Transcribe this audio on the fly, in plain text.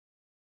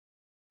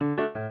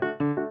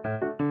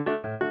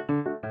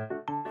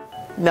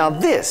Now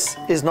this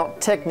is not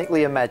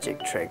technically a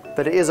magic trick,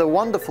 but it is a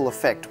wonderful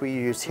effect we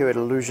use here at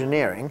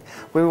Illusioneering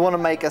when we want to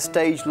make a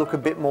stage look a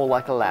bit more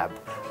like a lab.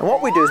 And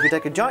what we do is we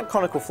take a giant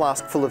conical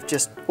flask full of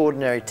just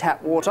ordinary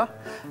tap water,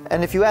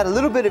 and if you add a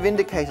little bit of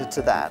indicator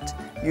to that,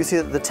 you see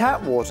that the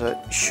tap water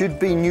should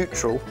be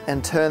neutral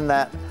and turn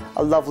that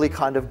a lovely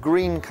kind of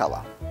green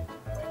colour.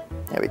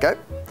 There we go.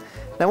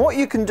 Now what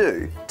you can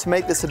do to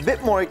make this a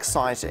bit more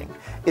exciting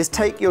is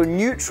take your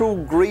neutral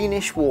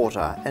greenish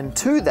water, and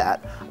to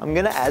that I'm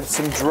going to add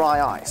some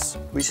dry ice,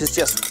 which is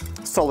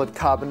just solid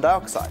carbon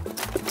dioxide.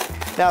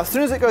 Now as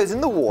soon as it goes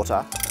in the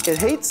water,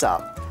 it heats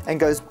up and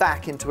goes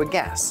back into a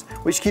gas,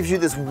 which gives you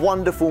this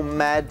wonderful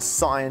mad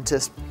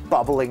scientist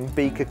bubbling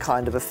beaker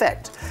kind of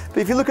effect. But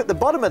if you look at the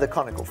bottom of the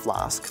conical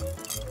flask,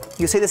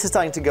 you see this is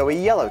starting to go a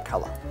yellow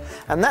colour.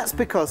 And that's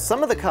because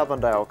some of the carbon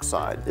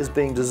dioxide is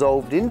being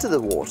dissolved into the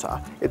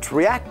water, it's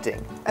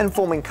reacting and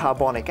forming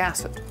carbonic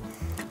acid.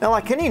 Now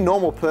like any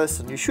normal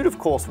person, you should of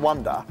course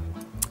wonder,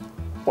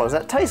 what does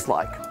that taste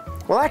like?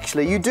 Well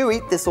actually you do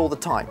eat this all the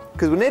time,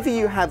 because whenever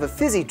you have a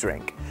fizzy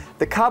drink,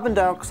 the carbon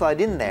dioxide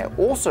in there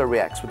also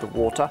reacts with the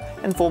water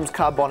and forms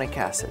carbonic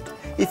acid.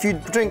 If you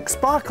drink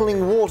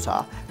sparkling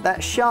water,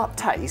 that sharp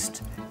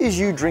taste is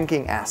you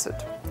drinking acid.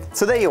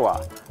 So there you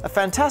are, a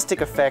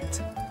fantastic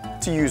effect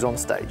to use on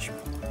stage.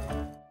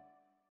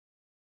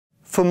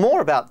 For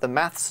more about the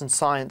maths and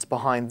science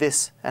behind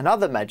this and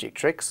other magic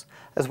tricks,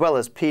 as well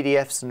as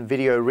PDFs and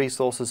video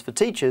resources for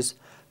teachers,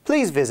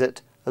 please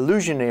visit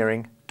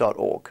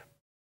illusioneering.org.